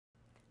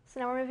So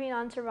now we're moving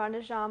on to Gran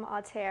Jambe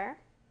à terre.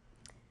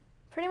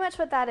 Pretty much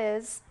what that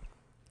is,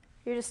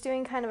 you're just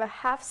doing kind of a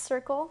half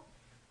circle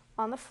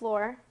on the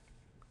floor.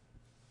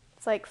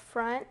 It's like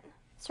front,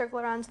 circle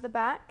around to the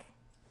back,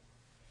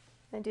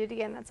 then do it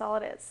again, that's all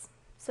it is.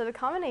 So the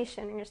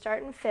combination, you're going to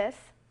start in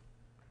fifth,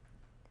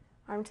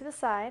 arm to the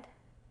side,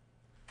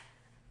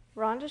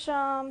 Gran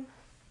Jambe,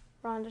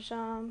 Gran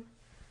Jambe,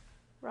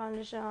 Gran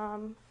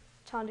Jambe,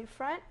 tendu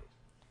front,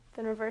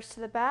 then reverse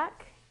to the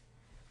back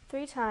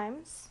 3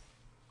 times,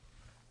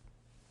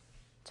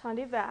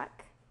 tendu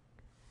back,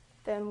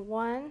 then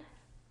 1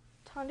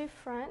 tendu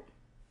front,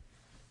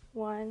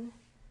 1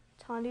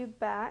 tendu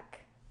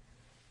back,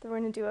 then we're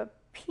going to do a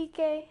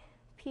pique,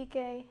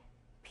 pique,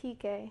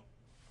 pique,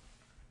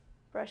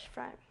 brush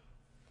front.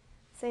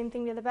 Same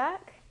thing to the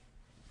back,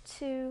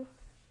 2,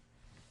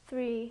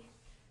 3,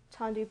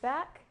 tendu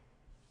back,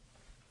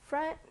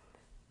 front,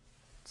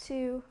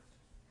 2,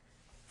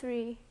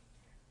 3,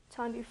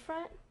 tendu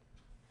front,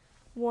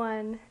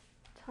 1,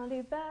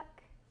 tendu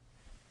back,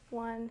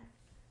 1,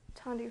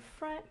 tendu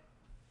front,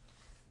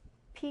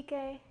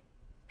 pique,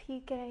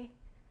 pique,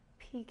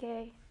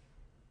 pique,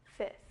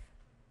 fifth.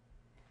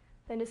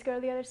 Then just go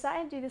to the other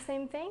side, do the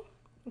same thing,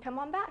 and come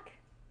on back.